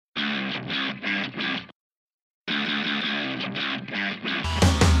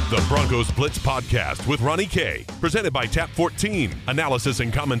The Broncos Blitz podcast with Ronnie Kohrt, presented by Tap 14. Analysis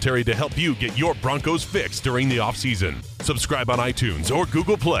and commentary to help you get your Broncos fix during the offseason. Subscribe on iTunes or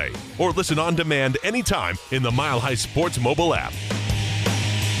Google Play, or listen on demand anytime in the Mile High Sports mobile app.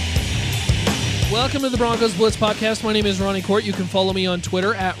 Welcome to the Broncos Blitz podcast. My name is Ronnie Kohrt. You can follow me on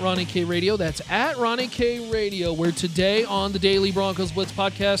Twitter at Ronnie K Radio. That's at Ronnie K Radio, where today on the Daily Broncos Blitz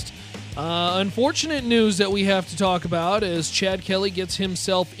podcast, unfortunate news that we have to talk about as Chad Kelly gets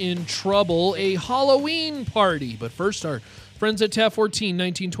himself in trouble, a Halloween party. But first, our friends at Tap 14,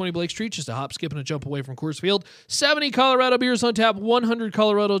 1920 Blake Street, just a hop, skip, and a jump away from Coors Field. 70 Colorado beers on tap, 100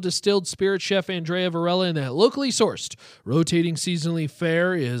 Colorado distilled spirit. Chef Andrea Varela, and that locally sourced, rotating seasonally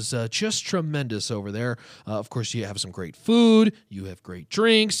fare is just tremendous over there. Of course, you have some great food, you have great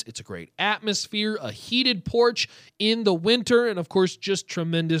drinks, it's a great atmosphere, a heated porch in the winter, and of course, just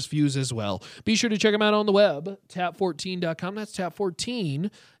tremendous views as well. Be sure to check them out on the web, tap14.com. That's tap14.com.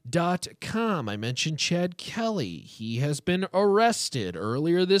 I mentioned Chad Kelly. He has been arrested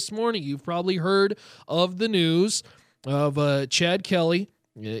earlier this morning. You've probably heard of the news of Chad Kelly.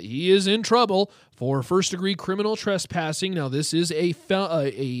 He is in trouble for first-degree criminal trespassing. Now, this is a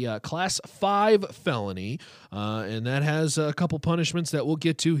Class 5 felony, and that has a couple punishments that we'll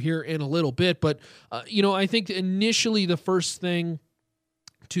get to here in a little bit. But, I think initially the first thing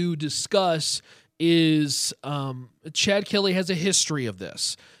to discuss is Chad Kelly has a history of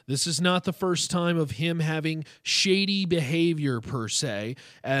this. This is not the first time of him having shady behavior per se,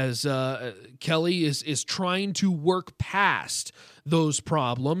 as Kelly is trying to work past those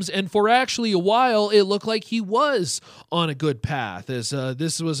problems. And for actually a while, it looked like he was on a good path, as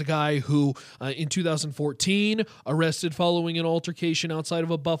this was a guy who in 2014 arrested following an altercation outside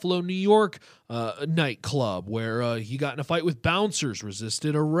of a Buffalo, New York nightclub where he got in a fight with bouncers,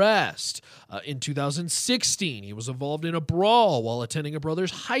 resisted arrest. In 2016, he was involved in a brawl while attending a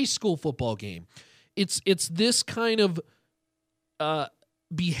brother's high school football game. It's this kind of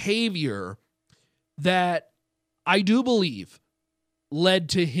behavior that I do believe led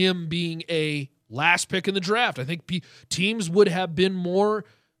to him being a last pick in the draft. I think teams would have been more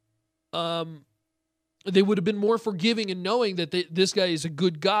they would have been more forgiving in knowing that this guy is a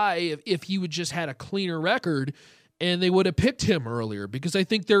good guy if he would just had a cleaner record, and they would have picked him earlier, because I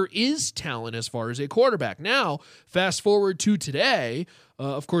think there is talent as far as a quarterback. Now, fast forward to today,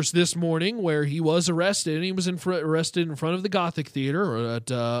 of course, this morning, where he was arrested, and he was arrested in front of the Gothic Theater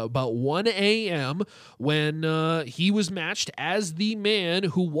at about 1 a.m. when he was matched as the man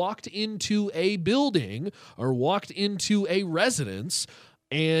who walked into a building or walked into a residence.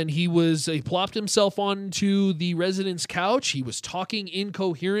 And he plopped himself onto the resident's couch. He was talking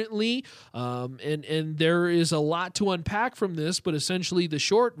incoherently, and there is a lot to unpack from this, but essentially the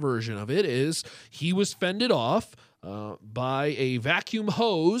short version of it is he was fended off by a vacuum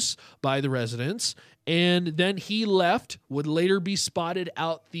hose by the residents, and then he left, would later be spotted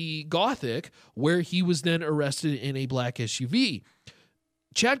out the Gothic, where he was then arrested in a black SUV.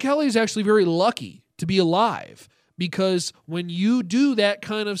 Chad Kelly is actually very lucky to be alive, because when you do that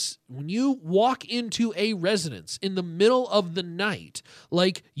when you walk into a residence in the middle of the night,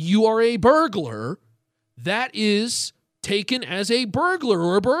 like you are a burglar, that is taken as a burglar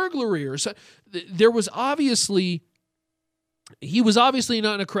or a burglary. Or so. He was obviously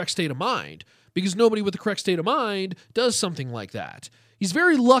not in a correct state of mind, because nobody with the correct state of mind does something like that. He's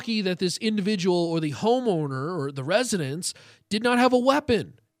very lucky that this individual or the homeowner or the residents did not have a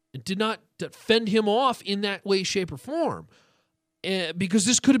weapon. It did not fend him off in that way, shape, or form, because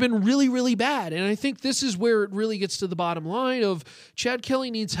this could have been really, really bad. And I think this is where it really gets to the bottom line of Chad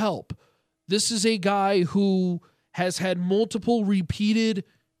Kelly needs help. This is a guy who has had multiple repeated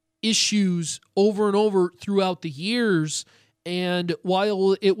issues over and over throughout the years, and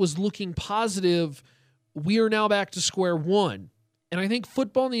while it was looking positive, we are now back to square one. And I think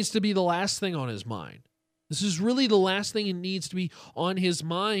football needs to be the last thing on his mind. This is really the last thing that needs to be on his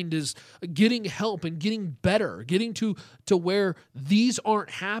mind, is getting help and getting better, getting to where these aren't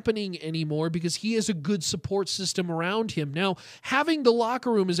happening anymore, because he has a good support system around him. Now, having the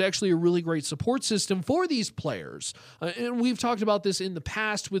locker room is actually a really great support system for these players. And we've talked about this in the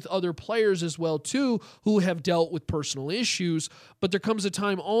past with other players as well, too, who have dealt with personal issues. But there comes a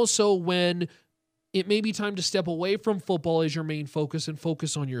time also when it may be time to step away from football as your main focus and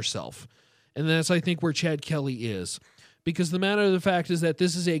focus on yourself. And that's, I think, where Chad Kelly is. Because the matter of the fact is that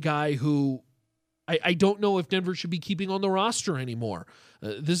this is a guy who I don't know if Denver should be keeping on the roster anymore.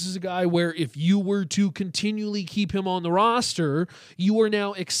 This is a guy where if you were to continually keep him on the roster, you are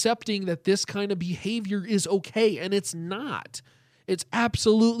now accepting that this kind of behavior is okay, and it's not. It's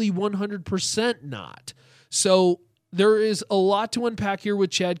absolutely 100% not. So there is a lot to unpack here with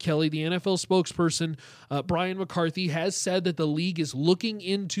Chad Kelly. The NFL spokesperson, Brian McCarthy, has said that the league is looking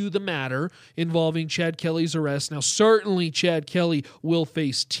into the matter involving Chad Kelly's arrest. Now, certainly Chad Kelly will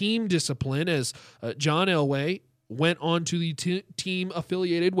face team discipline, as John Elway went on to the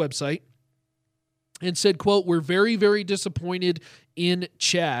team-affiliated website and said, quote, "We're very, very disappointed in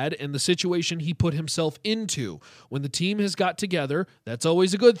Chad and the situation he put himself into. When the team has got together, that's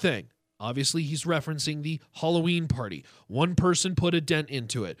always a good thing." Obviously, he's referencing the Halloween party. One person put a dent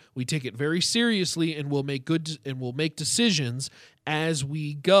into it. We take it very seriously, and we'll make decisions as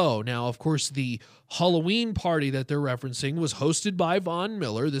we go. Now, of course, the Halloween party that they're referencing was hosted by Von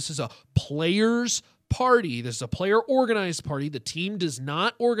Miller. This is a players' party. This is a player-organized party. The team does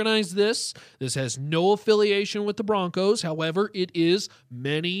not organize this. This has no affiliation with the Broncos. However, it is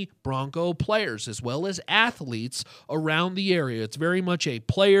many Bronco players as well as athletes around the area. It's very much a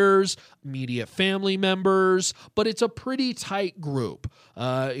players, immediate family members, but it's a pretty tight group.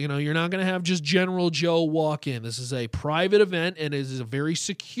 You're not going to have just General Joe walk in. This is a private event, and it is a very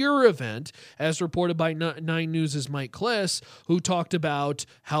secure event, as reported by 9 News' Mike Kliss, who talked about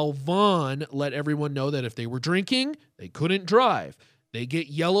how Vaughn let everyone know that if they were drinking, they couldn't drive. They get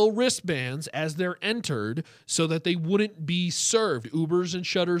yellow wristbands as they're entered so that they wouldn't be served. Ubers and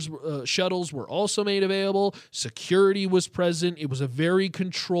shuttles were also made available. Security was present. It was a very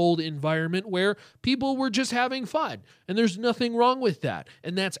controlled environment where people were just having fun. And there's nothing wrong with that.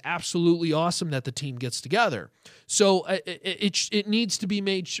 And that's absolutely awesome that the team gets together. So it needs to be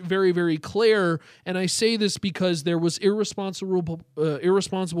made very, very clear. And I say this because there was irresponsible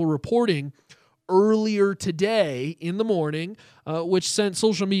reporting earlier today in the morning, which sent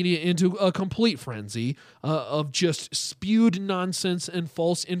social media into a complete frenzy of just spewed nonsense and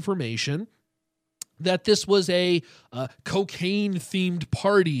false information, that this was a cocaine-themed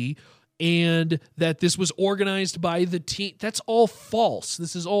party and that this was organized by the team. That's all false.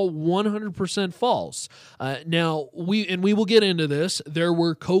 This is all 100% false. Now, we will get into this. There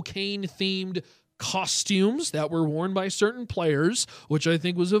were cocaine-themed costumes that were worn by certain players, which I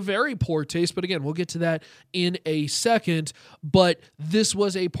think was a very poor taste. But again, we'll get to that in a second. But this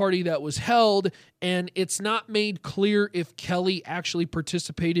was a party that was held, and it's not made clear if Kelly actually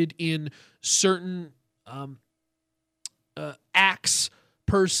participated in certain acts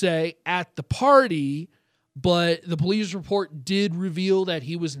per se at the party. But the police report did reveal that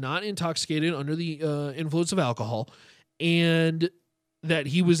he was not intoxicated under the influence of alcohol, and that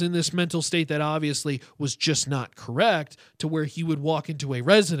he was in this mental state that obviously was just not correct, to where he would walk into a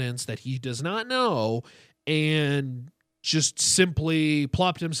residence that he does not know and just simply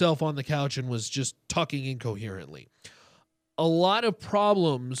plopped himself on the couch and was just talking incoherently. A lot of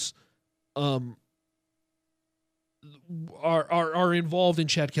problems are involved in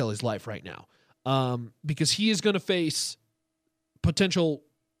Chad Kelly's life right now, because he is going to face potential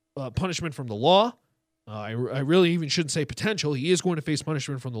punishment from the law. I really even shouldn't say potential. He is going to face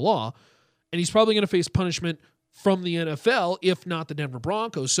punishment from the law, and he's probably going to face punishment from the NFL, if not the Denver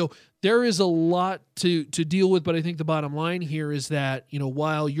Broncos. So there is a lot to deal with, but I think the bottom line here is that,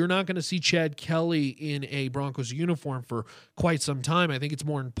 while you're not going to see Chad Kelly in a Broncos uniform for quite some time, I think it's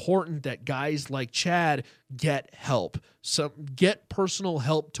more important that guys like Chad get help. So get personal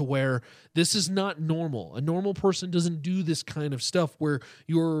help, to where this is not normal. A normal person doesn't do this kind of stuff where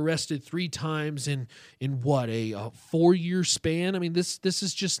you're arrested 3 times in what, a 4-year span. I mean, this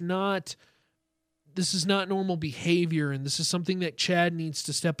is just not... This is not normal behavior, and this is something that Chad needs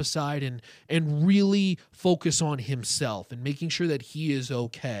to step aside and really focus on himself and making sure that he is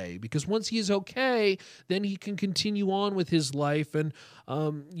okay. Because once he is okay, then he can continue on with his life. And,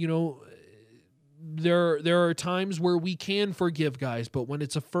 there are times where we can forgive guys, but when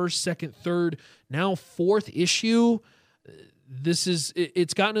it's a 1st, 2nd, 3rd, now 4th issue,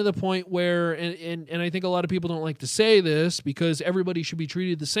 it's gotten to the point where, and I think a lot of people don't like to say this because everybody should be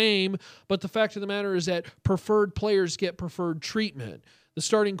treated the same, but the fact of the matter is that preferred players get preferred treatment. The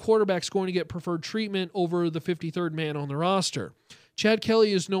starting quarterback's going to get preferred treatment over the 53rd man on the roster. Chad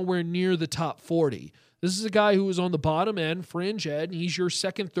Kelly is nowhere near the top 40. This is a guy who is on the bottom end, fringe end. He's your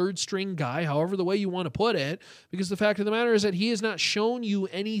 2nd, 3rd string guy, however the way you want to put it, because the fact of the matter is that he has not shown you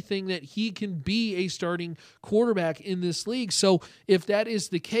anything that he can be a starting quarterback in this league. So if that is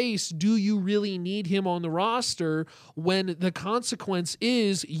the case, do you really need him on the roster when the consequence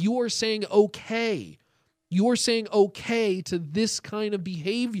is you are saying okay? You are saying okay to this kind of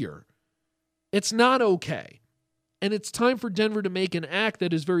behavior. It's not okay. And it's time for Denver to make an act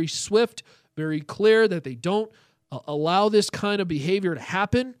that is very swift, very clear, that they don't allow this kind of behavior to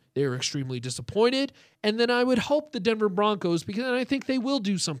happen They are extremely disappointed. And then I would hope the Denver Broncos, because I think they will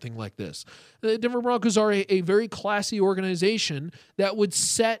do something like this. The Denver Broncos are a very classy organization that would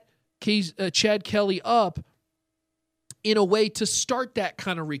set Chad Kelly up in a way to start that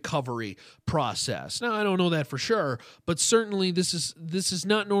kind of recovery process. Now, I don't know that for sure, but certainly this is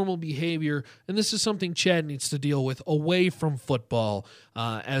not normal behavior, and this is something Chad needs to deal with away from football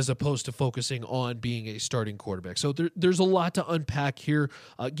as opposed to focusing on being a starting quarterback. So there's a lot to unpack here.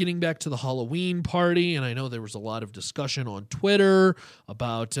 Getting back to the Halloween party, and I know there was a lot of discussion on Twitter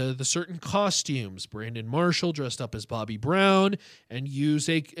about the certain costumes. Brandon Marshall dressed up as Bobby Brown and used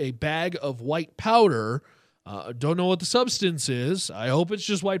a bag of white powder. Don't know what the substance is. I hope it's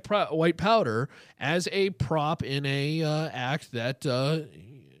just white powder as a prop in a act that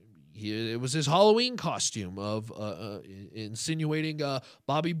it was his Halloween costume of insinuating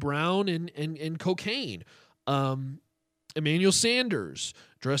Bobby Brown and cocaine. Emmanuel Sanders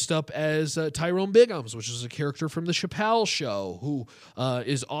dressed up as Tyrone Biggums, which is a character from the Chappelle Show, who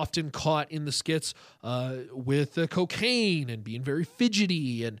is often caught in the skits with cocaine and being very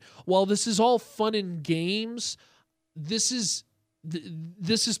fidgety. And while this is all fun and games, this is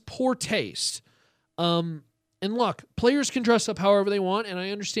poor taste. And look, players can dress up however they want, and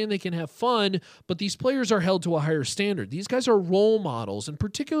I understand they can have fun, but these players are held to a higher standard. These guys are role models, and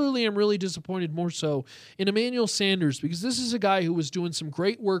particularly I'm really disappointed more so in Emmanuel Sanders, because this is a guy who was doing some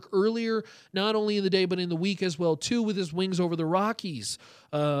great work earlier, not only in the day but in the week as well, too, with his Wings Over the Rockies.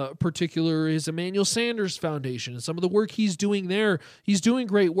 Particular is Emmanuel Sanders Foundation and some of the work he's doing there. He's doing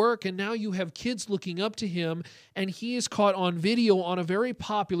great work, and now you have kids looking up to him, and he is caught on video on a very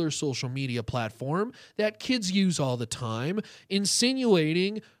popular social media platform that kids use all the time,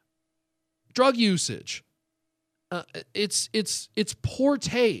 insinuating drug usage. It's poor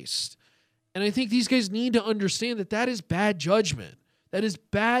taste, and I think these guys need to understand that is bad judgment. That is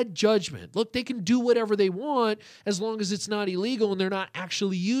bad judgment. Look, they can do whatever they want as long as it's not illegal and they're not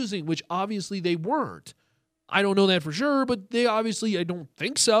actually using, which obviously they weren't. I don't know that for sure, but I don't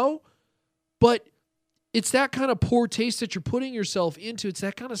think so. But it's that kind of poor taste that you're putting yourself into. It's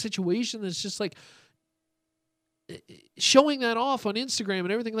that kind of situation that's just like showing that off on Instagram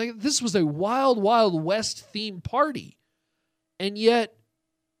and everything like that. This was a Wild Wild West themed party. And yet,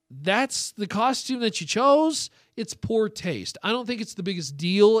 that's the costume that you chose. It's poor taste. I don't think it's the biggest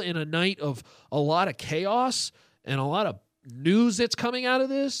deal in a night of a lot of chaos and a lot of news that's coming out of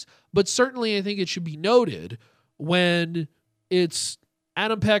this, but certainly I think it should be noted when it's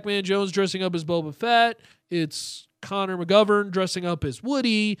Adam Pac-Man Jones dressing up as Boba Fett, it's Connor McGovern dressing up as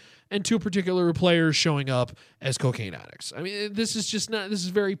Woody, and two particular players showing up as cocaine addicts. I mean, this is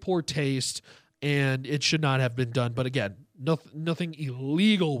very poor taste, and it should not have been done. But again, nothing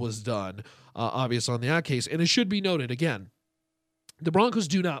illegal was done, obviously, on that case. And it should be noted, again, the Broncos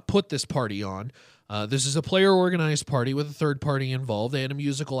do not put this party on. This is a player-organized party with a third party involved. They had a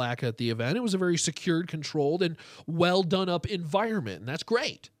musical act at the event. It was a very secured, controlled, and well-done-up environment, and that's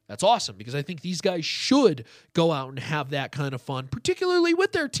great. That's awesome, because I think these guys should go out and have that kind of fun, particularly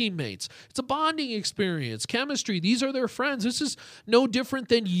with their teammates. It's a bonding experience, chemistry. These are their friends. This is no different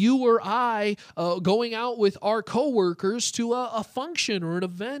than you or I going out with our coworkers to a function or an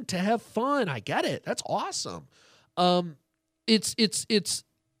event to have fun. I get it. That's awesome. It's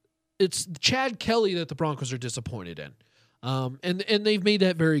Chad Kelly that the Broncos are disappointed in. And they've made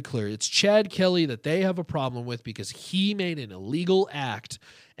that very clear. It's Chad Kelly that they have a problem with because he made an illegal act,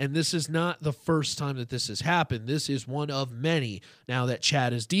 and this is not the first time that this has happened. This is one of many now that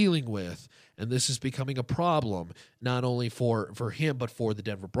Chad is dealing with, and this is becoming a problem not only for him but for the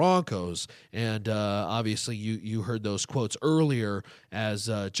Denver Broncos. And obviously you heard those quotes earlier as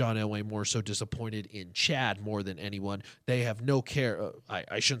John Elway more so disappointed in Chad more than anyone. They have no care.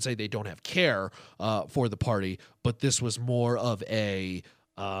 I shouldn't say they don't have care for the party, but this was more of a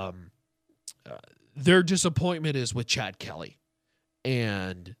their disappointment is with Chad Kelly.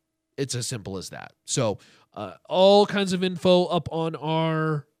 And it's as simple as that. So all kinds of info up on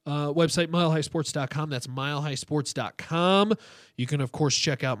our website, milehighsports.com. That's milehighsports.com. You can, of course,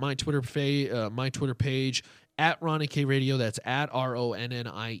 check out my Twitter page at Ronnie K Radio. That's at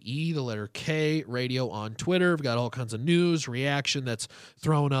RONNIE, the letter K, radio on Twitter. We've got all kinds of news, reaction that's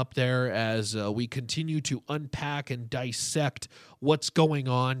thrown up there as we continue to unpack and dissect what's going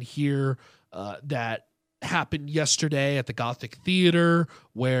on here that happened yesterday at the Gothic Theater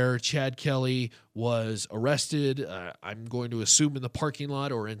where Chad Kelly was arrested. I'm going to assume in the parking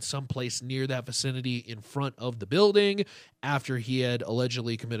lot or in some place near that vicinity in front of the building after he had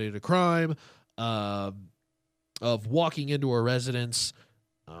allegedly committed a crime of walking into a residence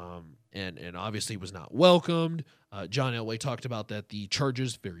and obviously was not welcomed. John Elway talked about that the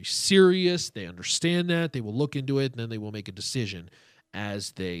charges very serious. They understand that. They will look into it, and then they will make a decision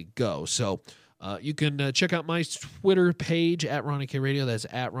as they go. So you can check out my Twitter page at Ronnie K Radio. That's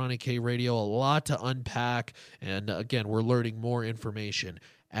at Ronnie K Radio. A lot to unpack. And again, we're learning more information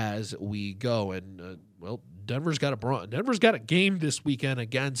as we go. And Denver's got a game this weekend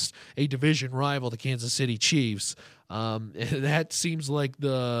against a division rival, the Kansas City Chiefs. That seems like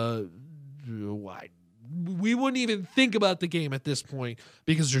we wouldn't even think about the game at this point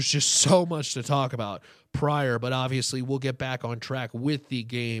because there's just so much to talk about prior. But obviously, we'll get back on track with the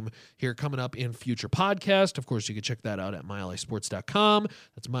game here coming up in future podcasts. Of course, you can check that out at milehighsports.com.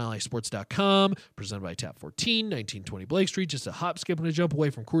 That's milehighsports.com, presented by Tap 14, 1920 Blake Street, just a hop, skip, and a jump away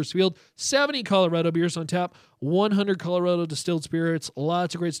from Coors Field. 70 Colorado beers on tap, 100 Colorado distilled spirits,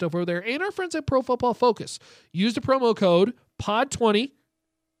 lots of great stuff over there. And our friends at Pro Football Focus. Use the promo code POD20.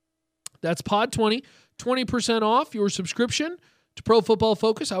 That's POD20. 20% off your subscription to Pro Football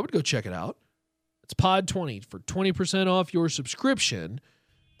Focus. I would go check it out. It's POD20 for 20% off your subscription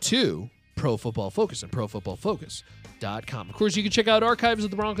to Pro Football Focus and ProFootballFocus.com. Of course, you can check out archives of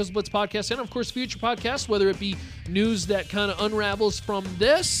the Broncos Blitz podcast and, of course, future podcasts, whether it be news that kind of unravels from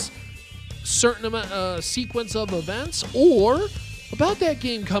this certain sequence of events or about that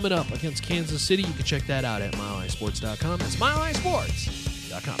game coming up against Kansas City. You can check that out at milehighsports.com. That's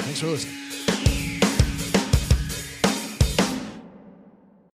milehighsports.com. Thanks for listening.